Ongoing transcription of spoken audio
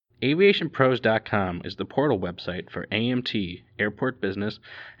AviationPros.com is the portal website for AMT, Airport Business,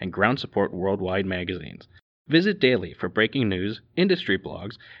 and Ground Support Worldwide magazines. Visit daily for breaking news, industry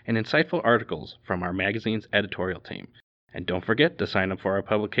blogs, and insightful articles from our magazine's editorial team. And don't forget to sign up for our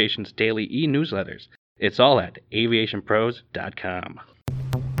publication's daily e-newsletters. It's all at AviationPros.com.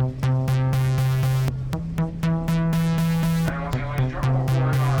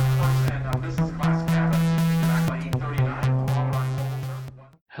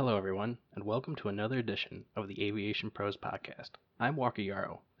 Hello, everyone, and welcome to another edition of the Aviation Pros podcast. I'm Walker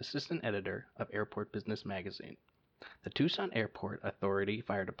Yarrow, Assistant Editor of Airport Business Magazine. The Tucson Airport Authority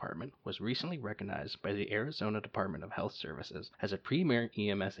Fire Department was recently recognized by the Arizona Department of Health Services as a premier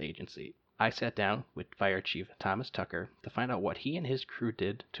EMS agency. I sat down with Fire Chief Thomas Tucker to find out what he and his crew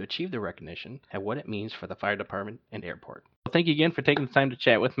did to achieve the recognition and what it means for the fire department and airport. Well, thank you again for taking the time to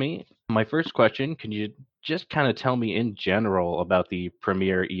chat with me. My first question, can you just kind of tell me in general about the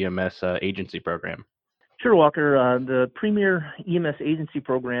Premier EMS agency program? Sure, Walker. The Premier EMS Agency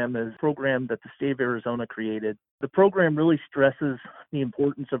Program is a program that the state of Arizona created. The program really stresses the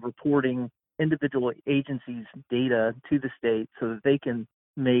importance of reporting individual agencies' data to the state so that they can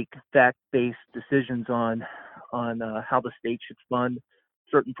make fact-based decisions on how the state should fund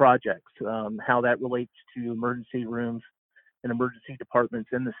certain projects, how that relates to emergency rooms and emergency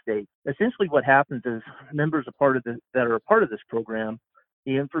departments in the state. Essentially what happens is members that are a part of this program,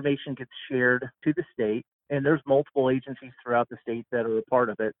 the information gets shared to the state, and there's multiple agencies throughout the state that are a part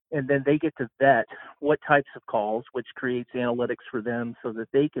of it. And then they get to vet what types of calls, which creates analytics for them so that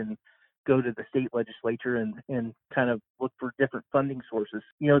they can go to the state legislature and kind of look for different funding sources.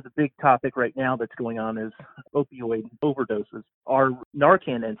 You know, the big topic right now that's going on is opioid overdoses. Our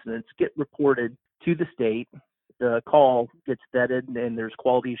Narcan incidents get reported to the state. The call gets vetted and there's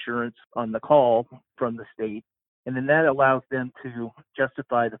quality assurance on the call from the state. And then that allows them to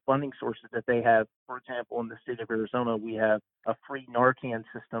justify the funding sources that they have. For example, in the state of Arizona, we have a free Narcan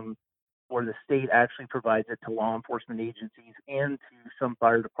system where the state actually provides it to law enforcement agencies and to some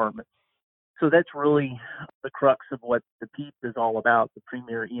fire departments. So that's really the crux of what the PEAP is all about, the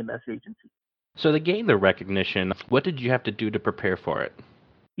Premier EMS Agency. So to gain the recognition, what did you have to do to prepare for it?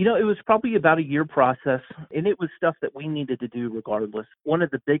 You know, it was probably about a year process, and it was stuff that we needed to do regardless. One of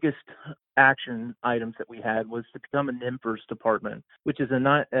the biggest action items that we had was to become a NMFIRS department, which is a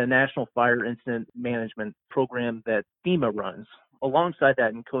National Fire Incident Management program that FEMA runs. Alongside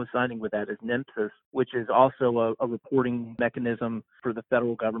that and co-signing with that is NMFIS, which is also a reporting mechanism for the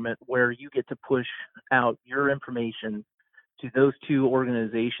federal government where you get to push out your information to those two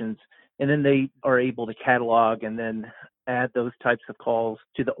organizations, and then they are able to catalog and then add those types of calls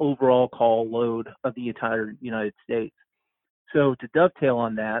to the overall call load of the entire United States. So to dovetail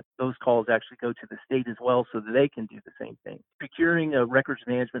on that, those calls actually go to the state as well so that they can do the same thing. Procuring a records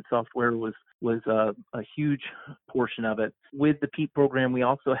management software was a huge portion of it. With the PEAP program, we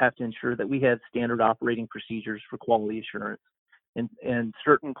also have to ensure that we have standard operating procedures for quality assurance. And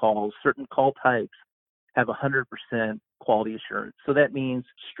certain calls, certain call types have 100% quality assurance. So that means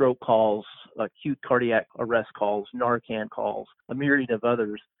stroke calls, acute cardiac arrest calls, Narcan calls, a myriad of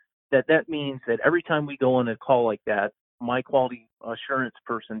others. That means that every time we go on a call like that, my quality assurance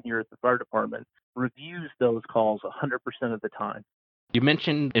person here at the fire department reviews those calls 100% of the time. You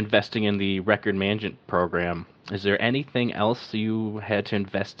mentioned investing in the record management program. Is there anything else you had to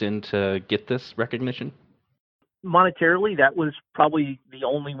invest in to get this recognition? Monetarily, that was probably the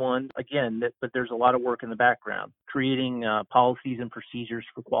only one, again, but there's a lot of work in the background. Creating policies and procedures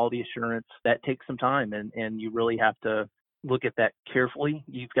for quality assurance, that takes some time, and you really have to look at that carefully.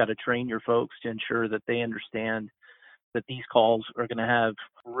 You've got to train your folks to ensure that they understand that these calls are going to have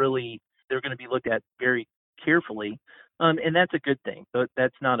they're going to be looked at very carefully. And that's a good thing. But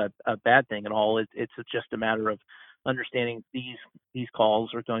that's not a bad thing at all. It's just a matter of understanding these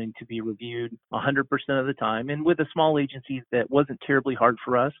calls are going to be reviewed 100% of the time. And with a small agency, that wasn't terribly hard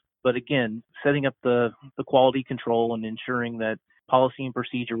for us. But again, setting up the quality control and ensuring that policy and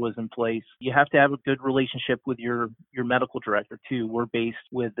procedure was in place. You have to have a good relationship with your medical director too. We're based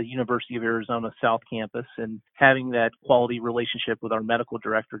with the University of Arizona South Campus, and having that quality relationship with our medical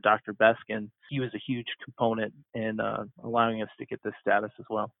director, Dr. Beskin, he was a huge component in allowing us to get this status as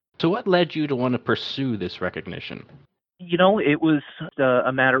well. So what led you to want to pursue this recognition? You know, it was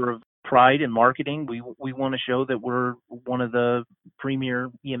a matter of pride in marketing. We want to show that we're one of the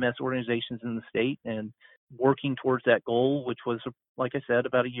premier EMS organizations in the state, and working towards that goal, which was, like I said,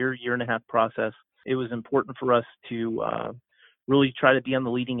 about a year and a half process. It was important for us to really try to be on the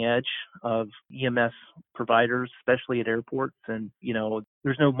leading edge of EMS providers, especially at airports. And,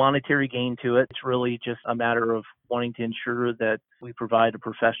 there's no monetary gain to it. It's really just a matter of wanting to ensure that we provide a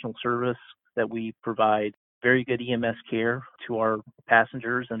professional service, that we provide very good EMS care to our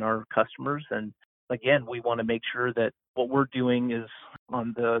passengers and our customers. And again, we want to make sure that what we're doing is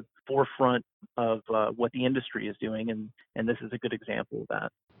on the forefront of what the industry is doing. And this is a good example of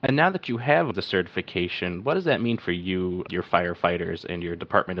that. And now that you have the certification, what does that mean for you, your firefighters, and your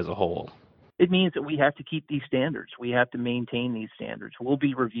department as a whole? It means that we have to keep these standards. We have to maintain these standards. We'll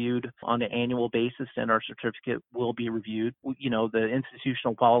be reviewed on an annual basis, and our certificate will be reviewed. The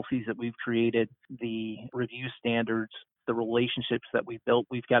institutional policies that we've created, the review standards, the relationships that we've built,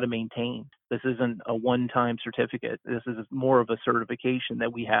 we've got to maintain. This isn't a one-time certificate. This is more of a certification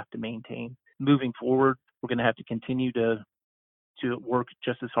that we have to maintain. Moving forward, we're going to have to continue to work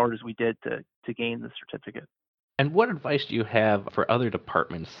just as hard as we did to gain the certificate. And what advice do you have for other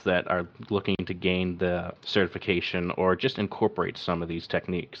departments that are looking to gain the certification or just incorporate some of these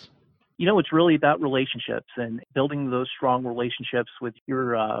techniques? It's really about relationships and building those strong relationships with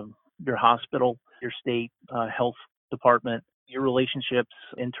your hospital, your state health department, your relationships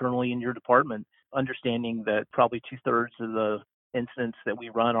internally in your department, understanding that probably 2/3 of the incidents that we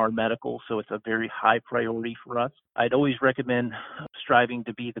run are medical, so it's a very high priority for us. I'd always recommend striving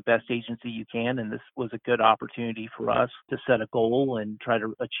to be the best agency you can, and this was a good opportunity for us to set a goal and try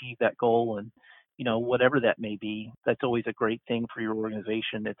to achieve that goal. And whatever that may be, that's always a great thing for your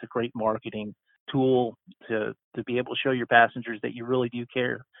organization. It's a great marketing tool to be able to show your passengers that you really do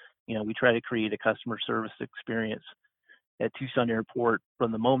care. We try to create a customer service experience at Tucson Airport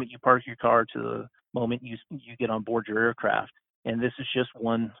from the moment you park your car to the moment you get on board your aircraft. And this is just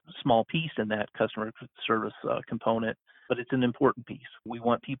one small piece in that customer service component, but it's an important piece. We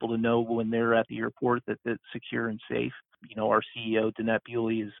want people to know when they're at the airport that it's secure and safe. Our CEO, Danette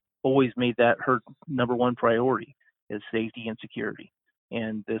Bewley, has always made that her number one priority, is safety and security.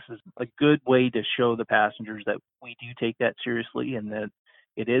 And this is a good way to show the passengers that we do take that seriously and that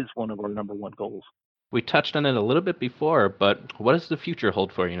it is one of our number one goals. We touched on it a little bit before, but what does the future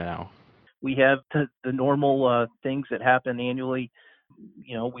hold for you now? We have the normal things that happen annually.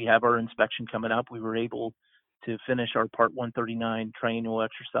 We have our inspection coming up. We were able to finish our Part 139 triennial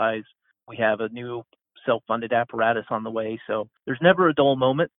exercise. We have a new self-funded apparatus on the way. So there's never a dull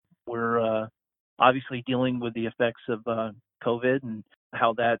moment. We're obviously dealing with the effects of COVID and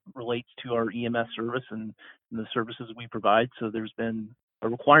how that relates to our EMS service and the services we provide. So there's been a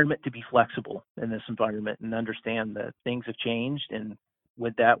requirement to be flexible in this environment and understand that things have changed, and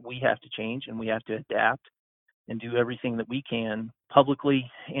with that, we have to change and we have to adapt and do everything that we can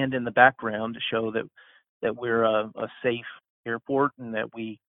publicly and in the background to show that we're a safe airport and that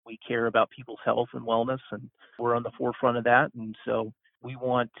we care about people's health and wellness, and we're on the forefront of that. And so we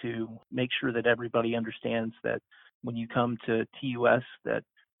want to make sure that everybody understands that when you come to TUS, that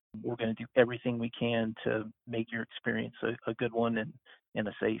we're going to do everything we can to make your experience a good one and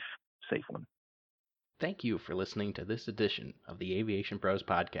a safe one. Thank you for listening to this edition of the Aviation Pros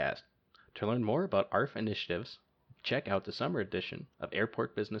Podcast. To learn more about ARF initiatives, check out the summer edition of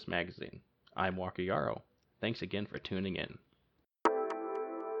Airport Business Magazine. I'm Walker Yarrow. Thanks again for tuning in.